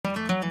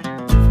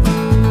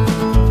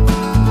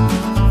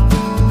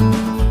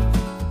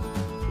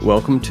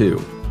welcome to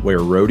Where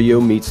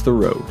Rodeo Meets the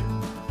Road,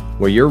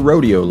 where your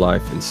rodeo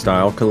life and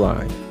style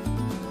collide.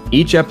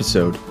 Each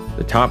episode,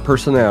 the top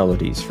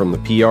personalities from the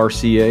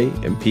PRCA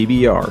and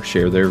PBR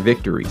share their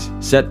victories,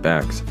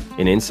 setbacks,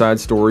 and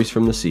inside stories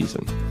from the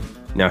season.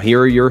 Now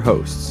here are your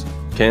hosts,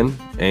 Ken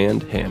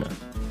and Hannah.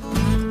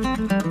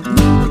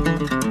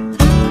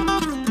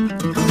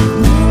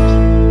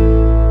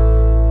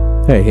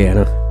 Hey,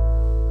 Hannah.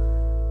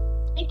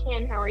 Hey,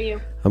 Ken. How are you?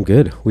 I'm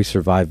good. We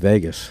survived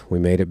Vegas. We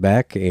made it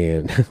back,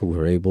 and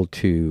we're able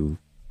to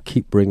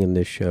keep bringing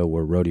this show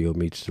where rodeo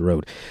meets the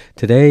road.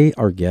 Today,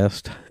 our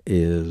guest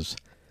is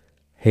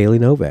Hayley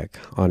Novak,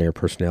 on-air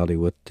personality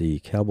with the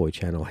Cowboy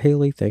Channel.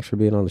 Hayley, thanks for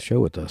being on the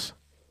show with us.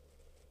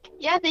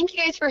 Yeah, thank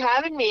you guys for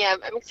having me. I'm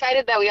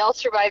excited that we all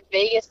survived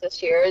Vegas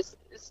this year. It's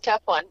a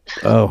tough one.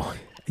 Oh,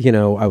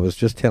 I was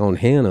just telling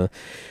Hannah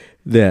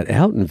that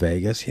out in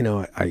Vegas,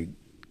 I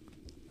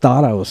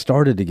thought I was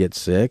started to get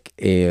sick,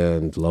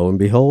 and lo and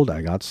behold,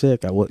 I got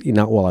sick.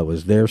 Not while I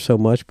was there so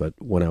much, but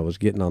when I was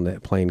getting on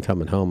that plane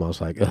coming home, I was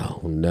like, oh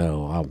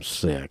no, I'm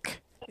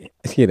sick.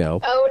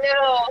 Oh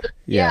no.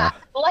 Yeah.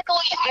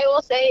 Luckily, I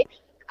will say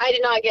I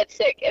did not get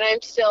sick, and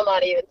I'm still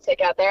not even sick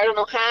out there. I don't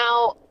know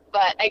how,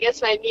 but I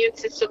guess my immune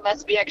system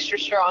must be extra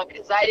strong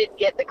because I didn't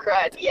get the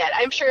crud yet.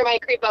 I'm sure it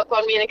might creep up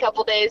on me in a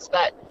couple days,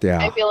 but yeah.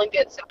 I'm feeling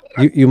good so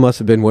far. You must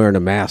have been wearing a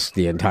mask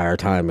the entire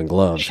time and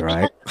gloves,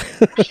 right?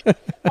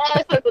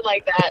 Something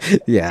like that.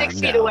 Yeah. 6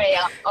 feet away,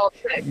 I'll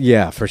sick.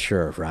 Yeah, for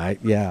sure, right?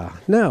 Yeah.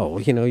 No,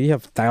 you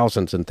have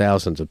thousands and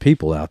thousands of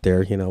people out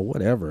there,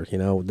 whatever,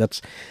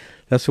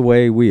 that's the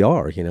way we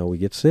are. We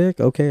get sick.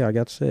 Okay, I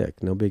got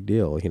sick. No big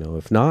deal.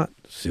 If not,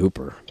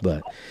 super.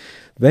 But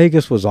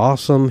Vegas was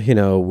awesome. We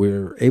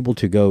were able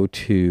to go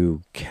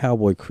to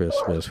Cowboy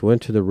Christmas,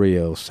 went to the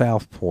Rio,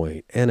 South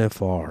Point,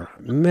 NFR,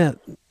 met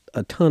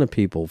a ton of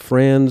people,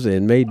 friends,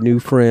 and made new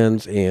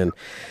friends. And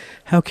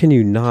how can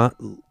you not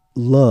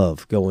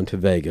love going to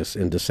Vegas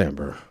in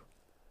December?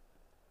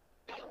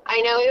 I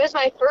know. It was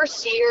my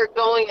first year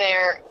going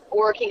there,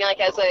 working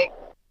as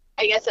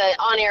an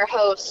on-air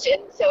host,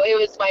 and so it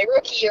was my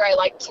rookie year, I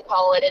like to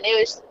call it, and it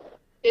was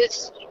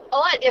a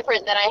lot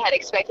different than I had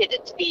expected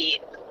it to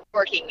be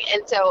working,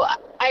 and so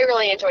I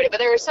really enjoyed it. But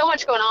there was so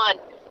much going on.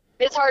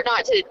 It's hard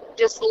not to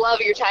just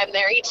love your time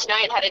there. Each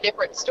night had a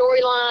different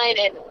storyline,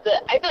 and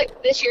I feel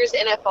like this year's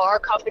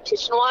NFR,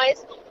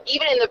 competition-wise,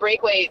 even in the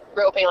breakaway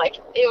roping,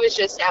 it was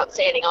just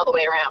outstanding all the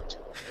way around.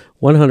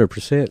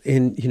 100%.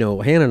 And,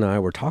 Hannah and I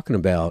were talking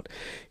about,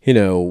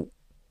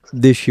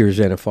 this year's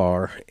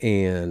NFR,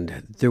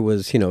 and there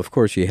was, of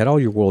course, you had all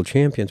your world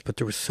champions, but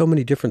there was so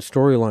many different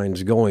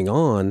storylines going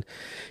on,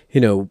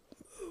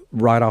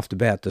 right off the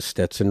bat, the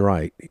Stetson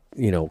Wright,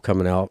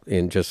 coming out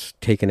and just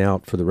taken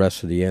out for the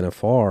rest of the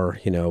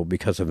NFR,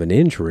 because of an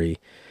injury.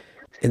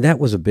 And that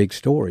was a big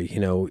story.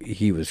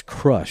 He was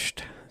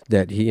crushed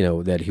that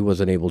he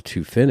wasn't able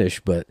to finish,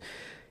 but,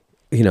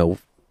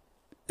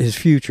 his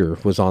future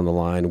was on the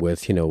line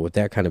with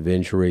that kind of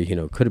injury,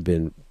 could have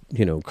been,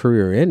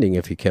 career ending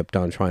if he kept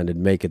on trying to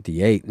make it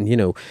the 8.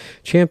 And,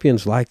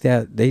 champions like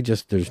that,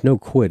 there's no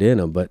quit in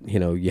them, but,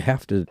 you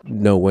have to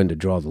know when to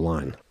draw the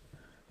line.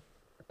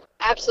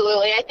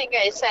 Absolutely. I think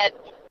I said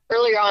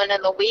earlier on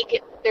in the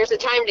week, there's a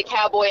time to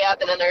cowboy up,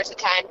 and then there's a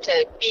time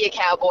to be a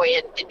cowboy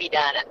and be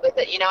done with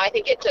it. I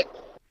think it took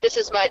just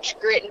as much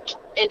grit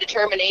and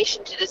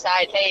determination to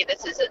decide, hey,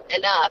 this isn't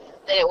enough,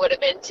 than it would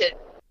have been to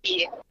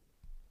be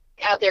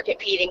out there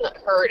competing,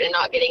 hurt, and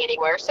not getting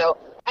anywhere. So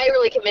I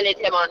really commended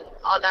him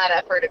on that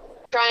effort of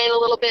trying a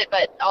little bit,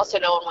 but also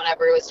knowing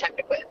whenever it was time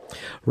to quit.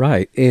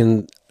 Right.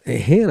 And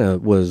Hannah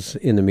was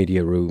in the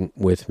media room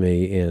with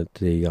me at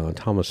the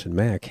Thomas and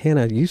Mack.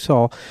 Hannah, you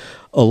saw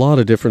a lot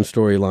of different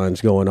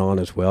storylines going on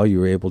as well. You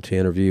were able to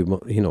interview,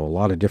 a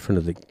lot of different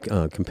of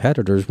the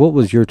competitors. What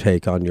was your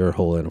take on your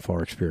whole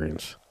NFR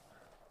experience?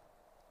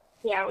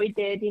 Yeah, we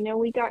did.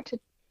 We got to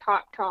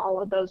talk to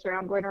all of those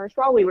round winners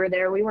while we were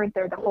there. We weren't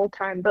there the whole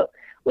time, but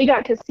we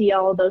got to see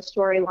all of those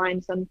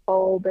storylines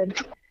unfold, and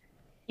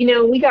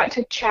we got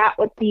to chat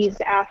with these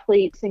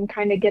athletes and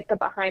kind of get the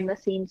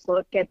behind-the-scenes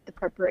look at the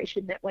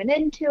preparation that went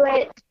into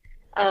it,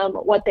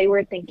 what they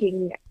were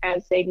thinking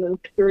as they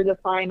moved through the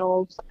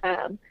finals.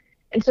 And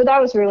so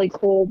that was really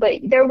cool.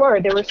 But there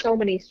were so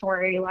many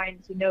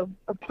storylines.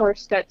 Of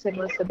course, Stetson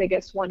was the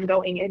biggest one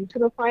going into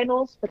the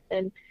finals, but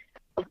then,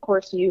 of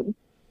course, you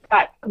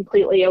got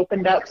completely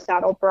opened up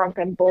Saddle Bronc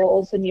and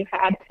Bulls, and you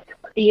had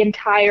the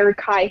entire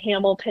Kai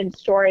Hamilton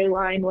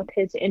storyline with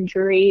his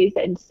injuries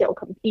and still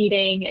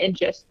competing, and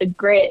just the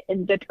grit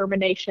and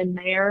determination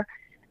there.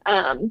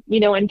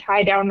 And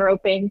tie down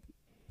roping,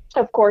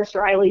 of course,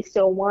 Riley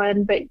still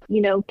won, but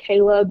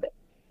Caleb,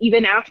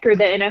 even after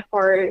the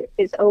NFR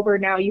is over,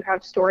 now you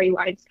have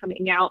storylines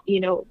coming out,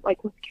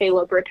 like with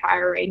Caleb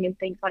retiring and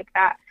things like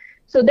that.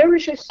 So there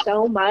was just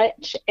so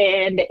much,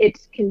 and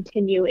it's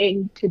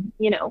continuing to,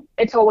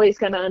 it's always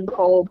going to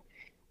unfold.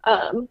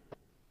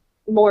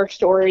 More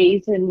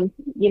stories and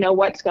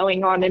what's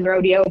going on in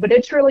rodeo, but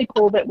it's really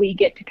cool that we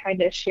get to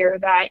kind of share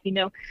that,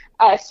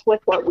 us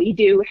with what we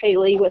do,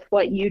 Hayley with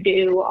what you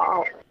do,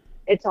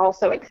 it's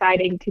also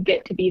exciting to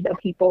get to be the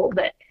people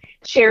that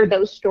share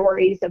those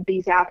stories of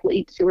these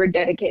athletes who are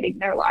dedicating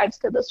their lives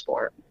to the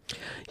sport.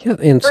 Yeah,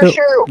 and For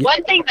sure.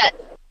 One thing that,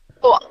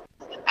 well,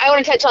 I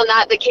want to touch on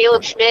that, the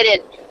Caleb Schmidt,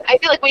 and I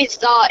feel like we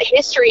saw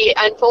history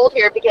unfold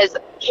here because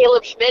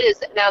Caleb Schmidt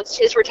has announced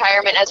his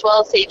retirement as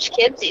well as Sage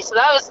Kimsey. So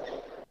that was,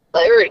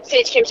 or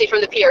Sage Kimsey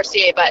from the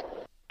PRCA,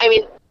 but I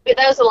mean,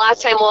 that was the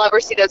last time we'll ever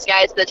see those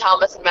guys, the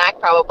Thomas and Mac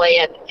probably,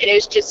 and it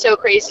was just so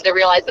crazy to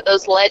realize that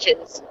those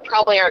legends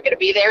probably aren't going to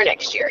be there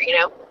next year, you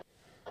know?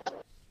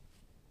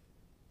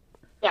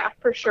 Yeah,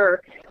 for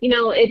sure. You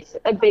know, it's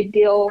a big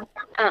deal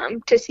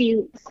to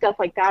see stuff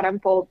like that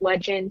unfold,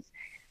 legends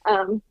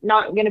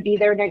not going to be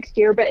there next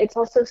year, but it's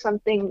also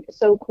something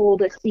so cool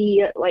to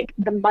see, like,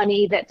 the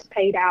money that's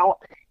paid out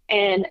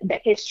and the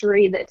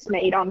history that's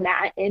made on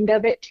that end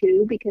of it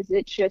too, because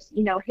it's just,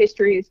 you know,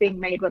 history is being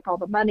made with all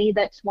the money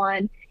that's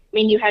won. I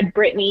mean, you had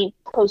Brittany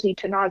Posey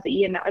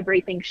Tanazi and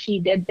everything she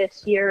did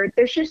this year.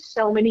 There's just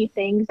so many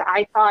things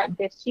I thought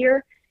this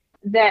year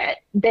that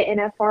the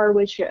NFR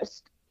was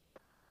just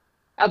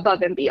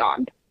above and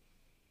beyond.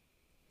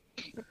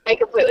 I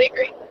completely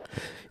agree.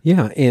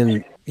 Yeah,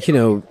 and, you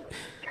know,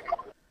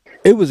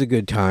 it was a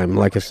good time,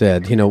 like I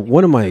said. You know,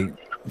 one of my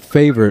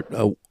favorite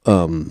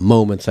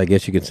moments, I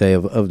guess you could say,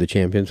 of the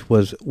champions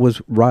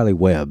was Riley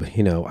Webb.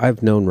 You know,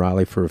 I've known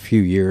Riley for a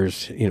few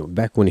years, you know,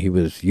 back when he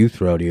was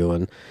youth rodeo,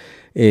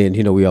 and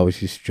you know, we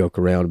always used to joke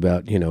around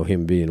about, you know,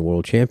 him being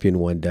world champion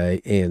one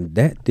day, and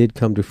that did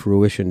come to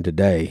fruition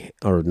today,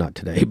 or not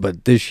today,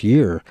 but this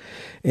year.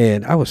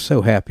 And I was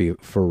so happy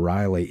for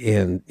Riley,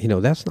 and, you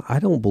know, I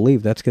don't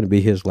believe that's going to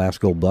be his last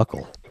gold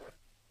buckle.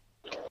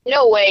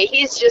 No way.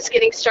 He's just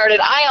getting started.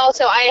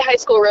 I high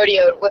school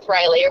rodeoed with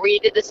Riley, or we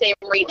did the same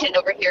region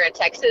over here in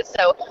Texas.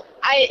 So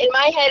in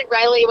my head,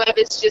 Riley Webb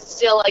is just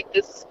still like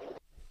this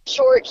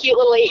short, cute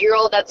little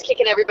 8-year-old that's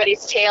kicking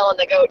everybody's tail in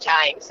the goat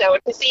tying. So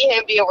to see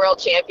him be a world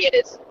champion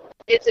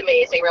it's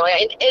amazing, really.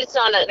 And it's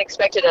not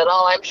unexpected at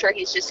all. I'm sure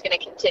he's just going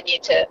to continue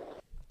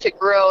to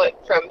grow it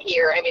from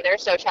here. I mean,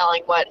 there's no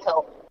telling what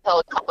he'll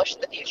accomplish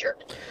in the future.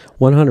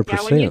 100%.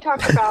 Yeah, when you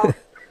talk about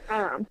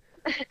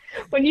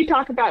when you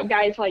talk about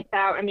guys like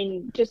that, I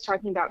mean, just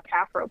talking about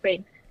calf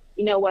roping,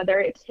 you know, whether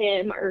it's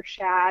him or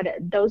Shad,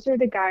 those are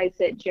the guys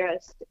that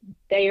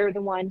they are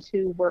the ones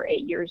who were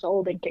 8 years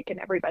old and kicking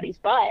everybody's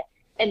butt.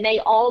 And they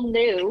all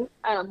knew,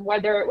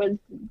 whether it was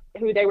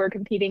who they were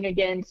competing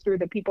against or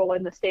the people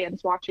in the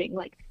stands watching,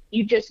 like,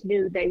 you just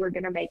knew they were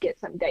going to make it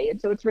someday. And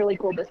so it's really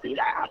cool to see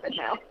that happen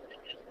now.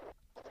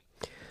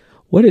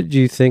 What did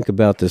you think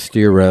about the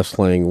steer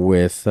wrestling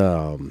with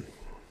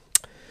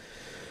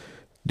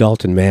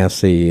Dalton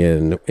Massey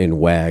and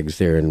Wags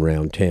there in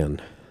round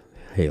 10,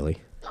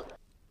 Hayley?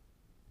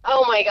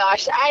 Oh my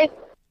gosh, I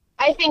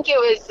think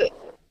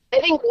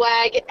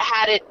Wag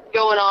had it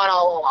going on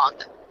all along.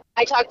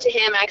 I talked to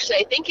him actually.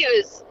 I think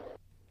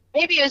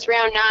maybe it was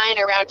round 9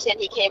 or round 10.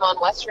 He came on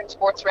Western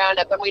Sports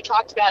Roundup, and we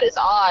talked about his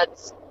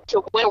odds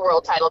to win a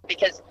world title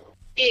because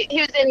he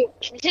was in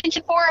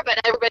contention for it,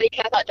 but everybody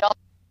kind of thought Dalton.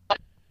 Like,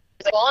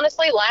 well,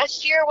 honestly,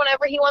 last year,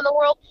 whenever he won the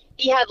world,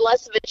 he had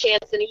less of a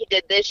chance than he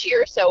did this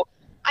year. So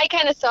I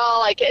kind of saw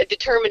like a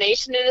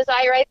determination in his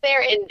eye right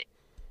there, and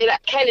I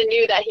kind of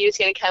knew that he was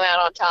going to come out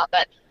on top.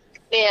 But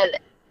man,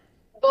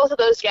 both of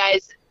those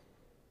guys,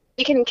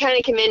 you can kind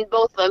of commend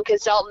both of them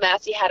because Dalton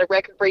Massey had a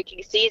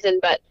record-breaking season,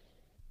 but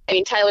I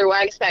mean Tyler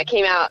Wagspat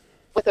came out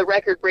with a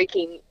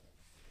record-breaking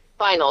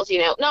finals. You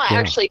know, not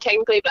actually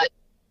technically, but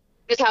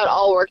just how it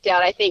all worked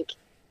out. I think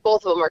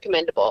both of them are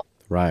commendable.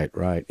 Right.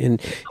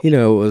 And, you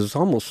know, it was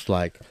almost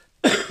like,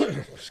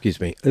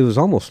 excuse me, it was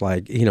almost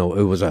like, you know,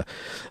 it was a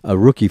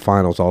rookie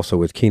finals also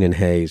with Keenan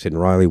Hayes and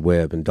Riley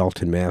Webb and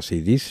Dalton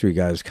Massey. These three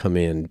guys come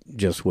in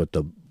just with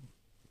the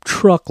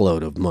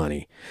truckload of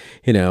money,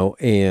 you know,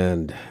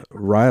 and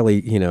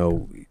Riley, you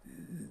know,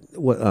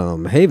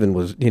 Haven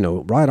was, you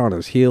know, right on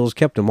his heels,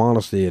 kept him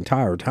honest the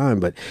entire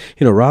time. But,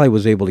 you know, Riley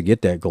was able to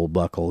get that gold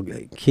buckle.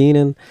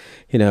 Keenan,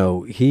 you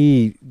know,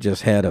 he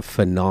just had a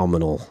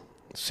phenomenal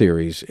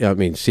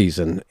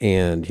season,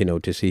 and, you know,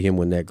 to see him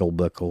win that gold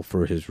buckle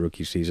for his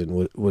rookie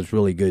season was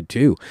really good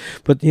too.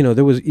 But, you know,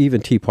 there was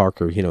even T.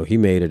 Parker, you know, he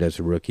made it as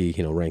a rookie,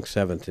 you know, ranked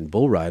 7th in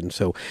bull riding.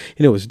 So,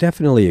 you know, it was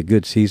definitely a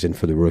good season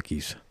for the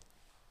rookies.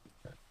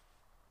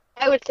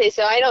 I would say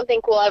so. I don't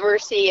think we'll ever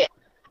see,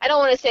 I don't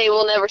want to say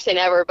we'll never say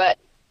never, but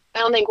I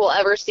don't think we'll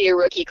ever see a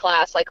rookie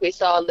class like we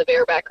saw in the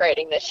bareback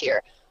riding this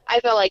year.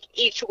 I felt like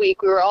each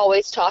week we were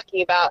always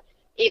talking about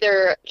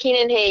either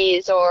Keenan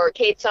Hayes or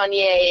Kate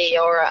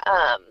Saunier or,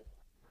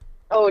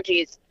 oh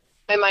geez,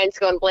 my mind's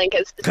going blank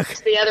as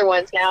the other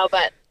ones now,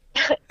 but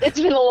it's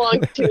been a long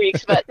 2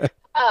 weeks. But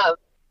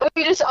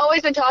we've just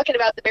always been talking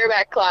about the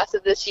bareback class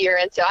of this year,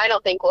 and so I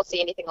don't think we'll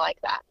see anything like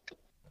that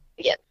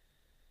again,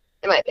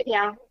 in my opinion.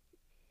 Yeah.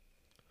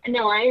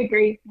 No, I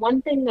agree.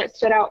 One thing that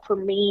stood out for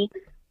me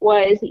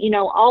was, you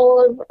know,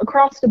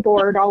 across the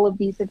board, all of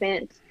these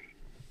events,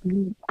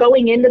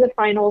 going into the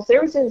finals,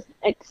 there was an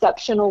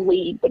exceptional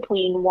lead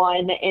between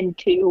 1 and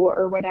 2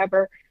 or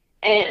whatever.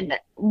 And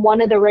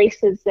one of the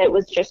races that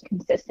was just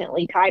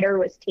consistently tighter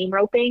was team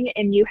roping.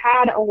 And you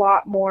had a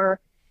lot more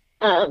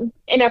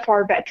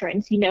NFR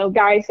veterans,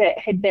 guys that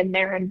had been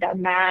there and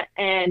done that.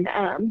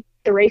 And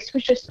the race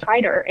was just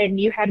tighter. And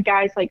you had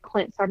guys like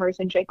Clint Summers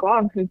and Jake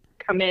Long who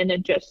come in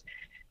and just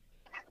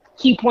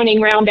keep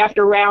winning round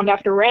after round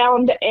after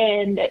round.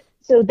 And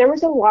so there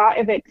was a lot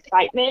of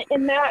excitement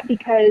in that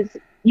because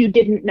you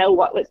didn't know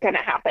what was going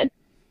to happen.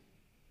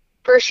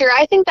 For sure.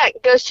 I think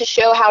that goes to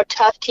show how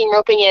tough team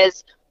roping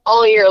is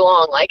all year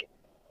long. Like,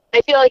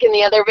 I feel like in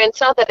the other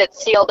events, not that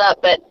it's sealed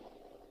up, but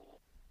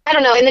I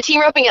don't know. In the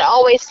team roping, it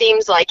always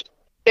seems like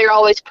they're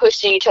always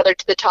pushing each other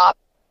to the top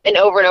and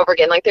over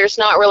again. Like, there's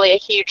not really a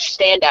huge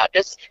standout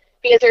just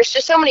because there's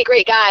just so many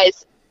great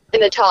guys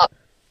in the top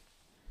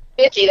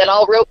 50 that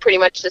all rope pretty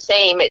much the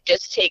same. It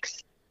just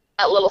takes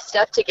that little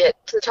step to get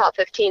to the top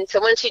 15. So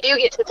once you do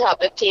get to the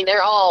top 15,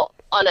 they're all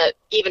on an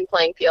even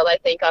playing field, I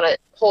think, on a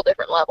whole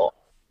different level,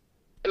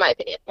 in my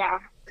opinion. Yeah,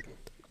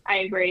 I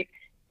agree.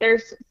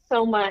 There's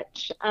so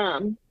much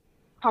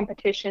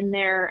competition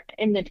there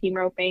in the team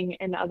roping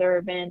and other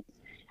events.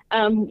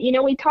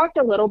 We talked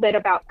a little bit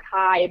about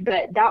Kai,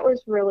 but that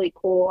was really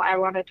cool. I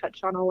want to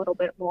touch on a little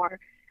bit more.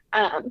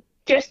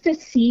 Just to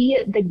see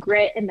the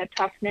grit and the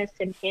toughness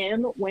in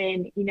him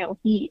when,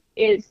 he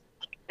is,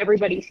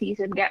 everybody sees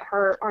him get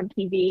hurt on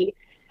TV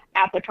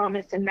at the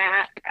Thomas and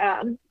Mack,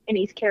 and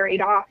he's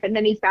carried off, and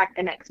then he's back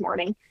the next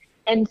morning.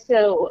 And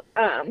so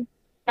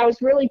that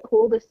was really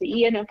cool to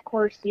see. And, of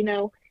course,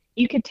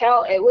 you could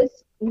tell it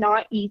was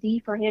not easy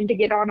for him to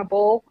get on a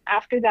bull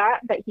after that,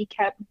 but he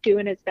kept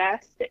doing his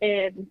best.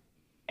 And,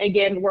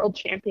 again, world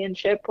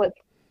championship with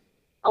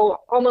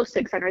almost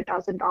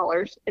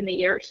 $600,000 in the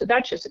year. So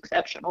that's just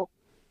exceptional.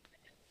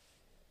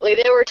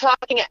 They were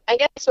talking, I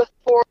guess,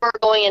 before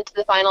going into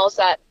the finals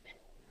that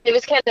it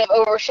was kind of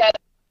overshadowed.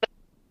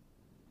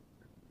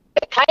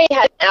 Kai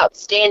had an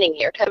outstanding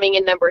year coming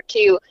in number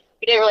 2.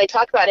 We didn't really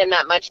talk about him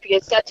that much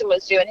because Stetson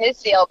was doing his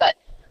deal, but,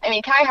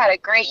 Kai had a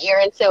great year.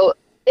 And so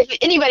if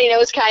anybody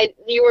knows Kai,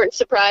 you weren't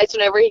surprised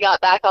whenever he got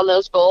back on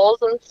those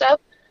bulls and stuff.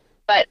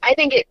 But I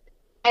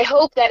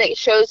hope that it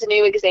shows a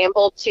new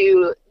example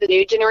to the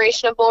new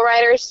generation of bull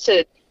riders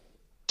to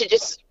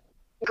just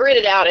grit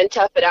it out and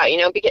tough it out,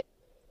 because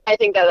I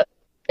think that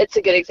it's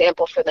a good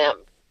example for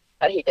them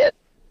that he did.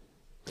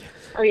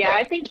 Oh, yeah,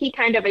 I think he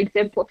kind of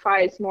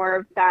exemplifies more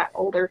of that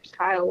older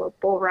style of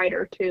bull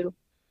rider, too.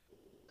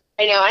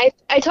 I know.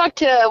 I talked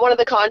to one of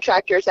the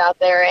contractors out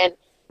there, and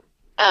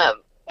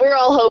we're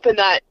all hoping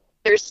that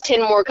there's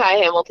 10 more Kai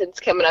Hamiltons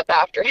coming up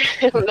after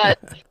him that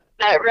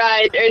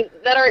ride, or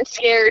that aren't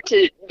scared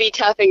to be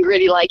tough and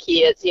gritty like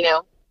he is,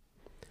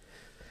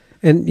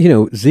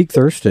 And, Zeke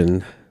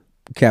Thurston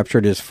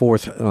captured his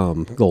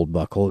 4th gold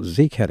buckle.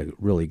 Zeke had a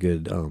really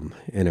good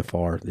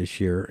NFR this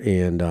year,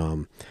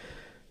 and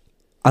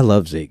I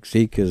love Zeke.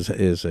 Zeke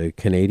is a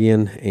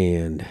Canadian,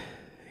 and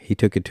he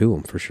took it to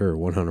him for sure,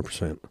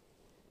 100%.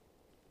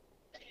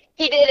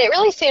 He did. It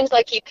really seems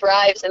like he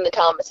thrives in the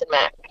Thomas and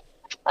Mack.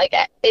 Like,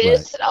 it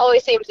just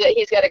always seems that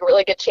he's got a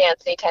really good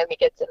chance anytime he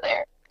gets in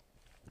there,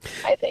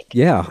 I think.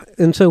 Yeah.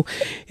 And so,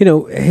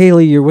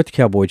 Hayley, you're with the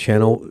Cowboy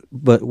Channel,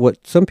 but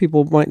what some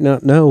people might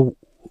not know,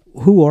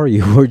 who are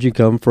you? Where'd you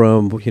come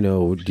from?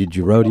 Did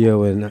you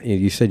rodeo? And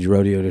you said you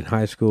rodeoed in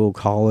high school,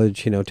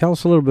 college. Tell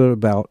us a little bit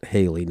about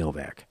Hayley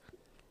Novak.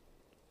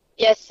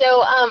 Yes, so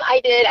I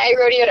did. I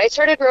rodeoed. I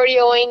started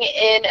rodeoing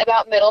in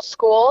about middle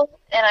school,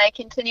 and I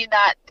continued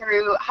that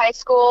through high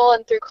school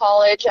and through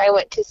college. I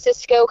went to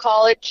Cisco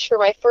College for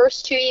my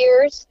first 2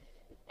 years,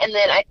 and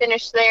then I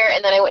finished there,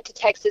 and then I went to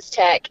Texas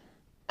Tech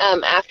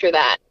after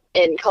that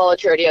in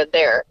college rodeoed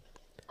there.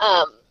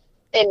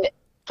 And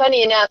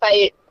funny enough,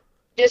 I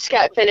just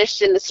got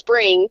finished in the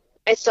spring.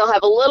 I still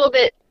have a little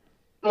bit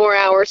more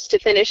hours to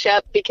finish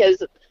up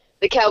because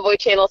the Cowboy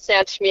Channel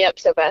snatched me up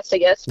so fast, I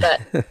guess. But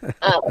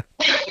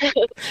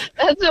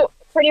that's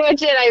pretty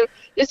much it. I'm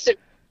just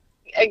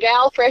a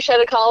gal fresh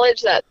out of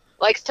college that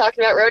likes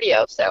talking about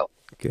rodeo. So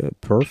good,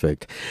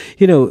 perfect.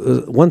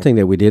 One thing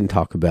that we didn't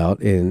talk about,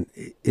 and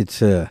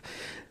it's a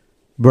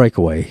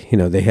breakaway.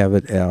 They have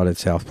it out at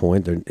South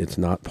Point. It's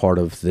not part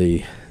of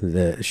the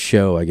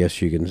show, I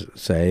guess you can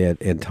say,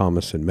 at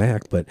Thomas and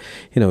Mack. But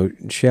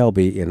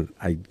Shelby, and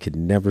I could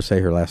never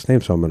say her last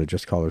name, so I'm going to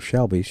just call her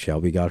Shelby.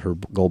 Shelby got her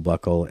gold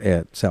buckle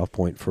at South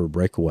Point for a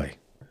breakaway.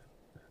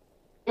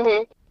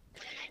 Mhm.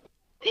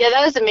 Yeah,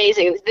 that was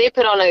amazing. They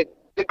put on a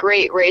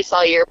great race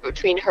all year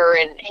between her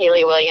and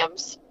Hayley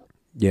Williams.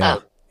 Yeah.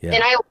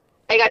 And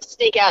I got to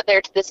sneak out there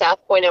to the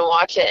South Point and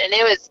watch it, and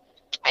it was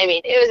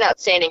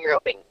outstanding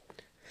roping,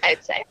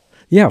 I'd say.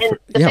 Yeah, and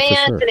the fans, for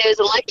sure. And it was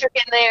electric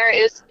in there.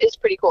 It was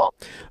pretty cool.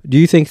 Do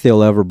you think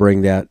they'll ever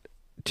bring that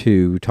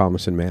to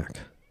Thomas and Mack?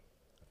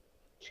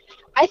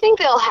 I think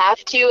they'll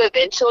have to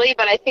eventually,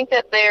 but I think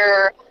that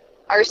there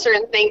are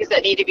certain things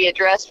that need to be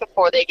addressed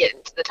before they get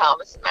into the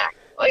Thomas and Mack.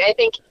 Like, I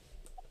think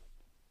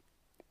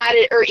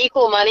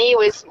equal money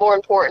was more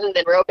important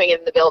than roping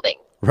in the building.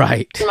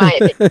 Right. In my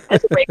opinion,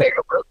 as a breakaway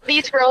roper.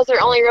 These girls are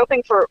only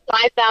roping for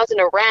 $5,000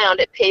 a round.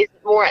 It pays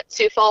more at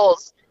Sioux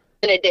Falls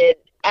than it did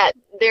at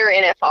their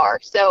NFR.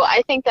 So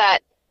I think that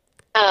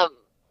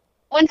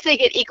once they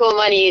get equal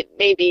money,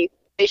 maybe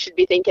they should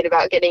be thinking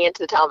about getting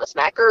into the Thomas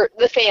Mack, or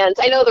the fans.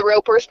 I know the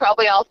ropers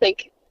probably all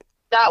think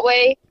that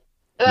way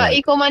about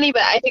equal money,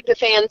 but I think the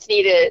fans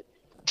need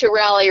to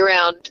rally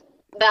around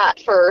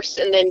that first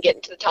and then get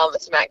into the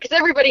Thomas Mack, because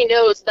everybody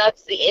knows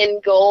that's the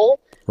end goal.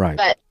 Right.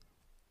 But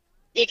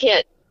you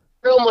can't.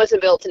 Rome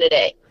wasn't built in a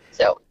day.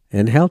 So.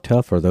 And how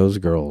tough are those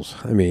girls?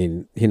 I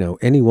mean,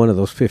 any one of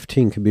those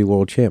 15 could be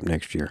world champ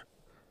next year.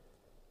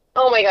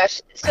 Oh my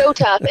gosh, so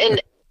tough.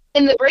 And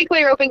in the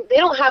breakaway roping, they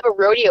don't have a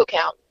rodeo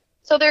count.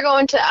 So they're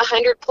going to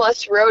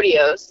 100+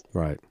 rodeos.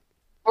 Right.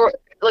 Or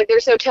they're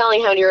so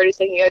telling how many rodeos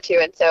they can go to,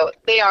 and so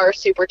they are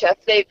super tough.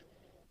 They've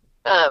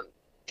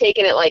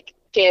taken it like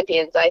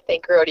champions, I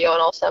think, rodeoing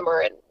all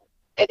summer, and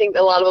I think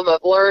a lot of them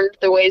have learned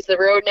the ways of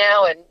the road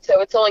now, and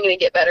so it's only going to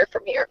get better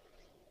from here.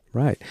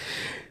 Right.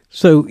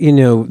 So,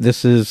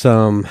 this is,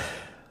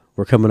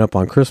 we're coming up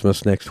on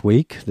Christmas next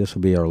week. This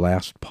will be our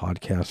last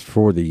podcast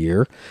for the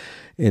year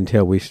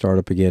until we start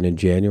up again in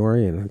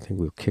January. And I think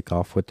we'll kick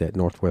off with that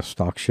Northwest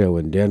Stock Show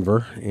in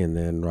Denver and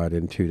then right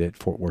into that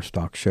Fort Worth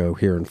Stock Show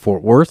here in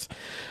Fort Worth.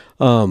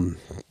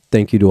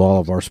 Thank you to all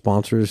of our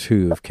sponsors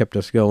who have kept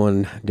us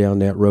going down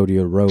that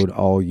rodeo road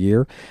all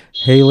year.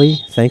 Hayley,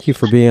 thank you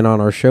for being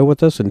on our show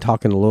with us and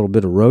talking a little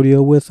bit of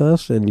rodeo with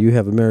us. And you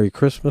have a Merry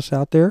Christmas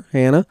out there,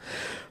 Hannah.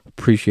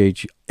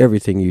 Appreciate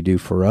everything you do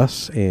for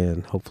us,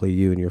 and hopefully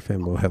you and your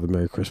family will have a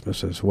Merry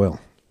Christmas as well.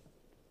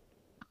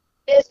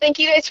 Yes, thank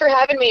you guys for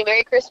having me.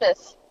 Merry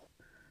Christmas.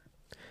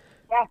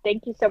 Yeah,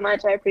 thank you so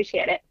much. I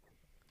appreciate it.